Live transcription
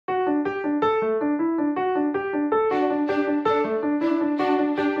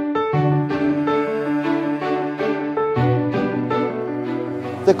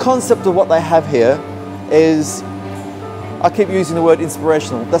The concept of what they have here is, I keep using the word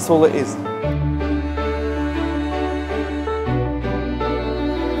inspirational, that's all it is.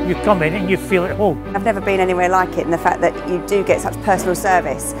 You come in and you feel at home. I've never been anywhere like it, and the fact that you do get such personal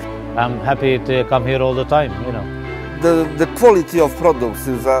service. I'm happy to come here all the time, you know. The quality of products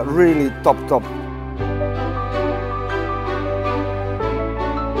is really top.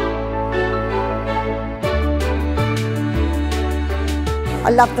 I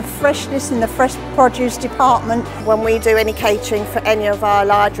love the freshness in the fresh produce department. When we do any catering for any of our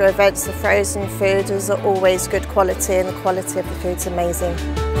larger events, the frozen food is always good quality, and the quality of the food's amazing.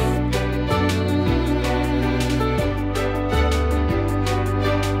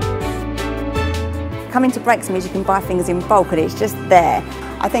 Coming to Breaks means you can buy things in bulk and it's just there.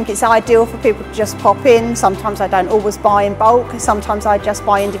 I think it's ideal for people to just pop in. Sometimes I don't always buy in bulk, sometimes I just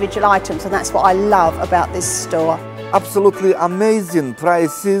buy individual items, and that's what I love about this store. Absolutely amazing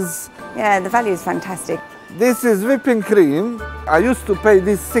prices. Yeah, the value is fantastic. This is whipping cream. I used to pay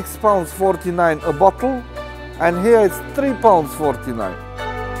this £6.49 a bottle, and here it's £3.49.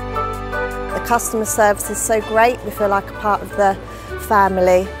 The customer service is so great, we feel like a part of the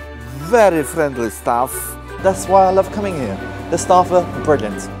family. Very friendly staff. That's why I love coming here. The staff are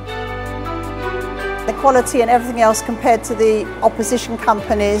brilliant. The quality and everything else compared to the opposition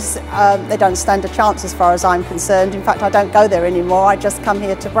companies, they don't stand a chance as far as I'm concerned. In fact, I don't go there anymore, I just come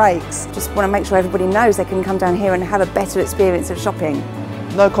here to Breaks. Just want to make sure everybody knows they can come down here and have a better experience of shopping.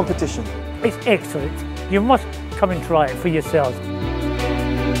 No competition. It's excellent. You must come and try it for yourselves.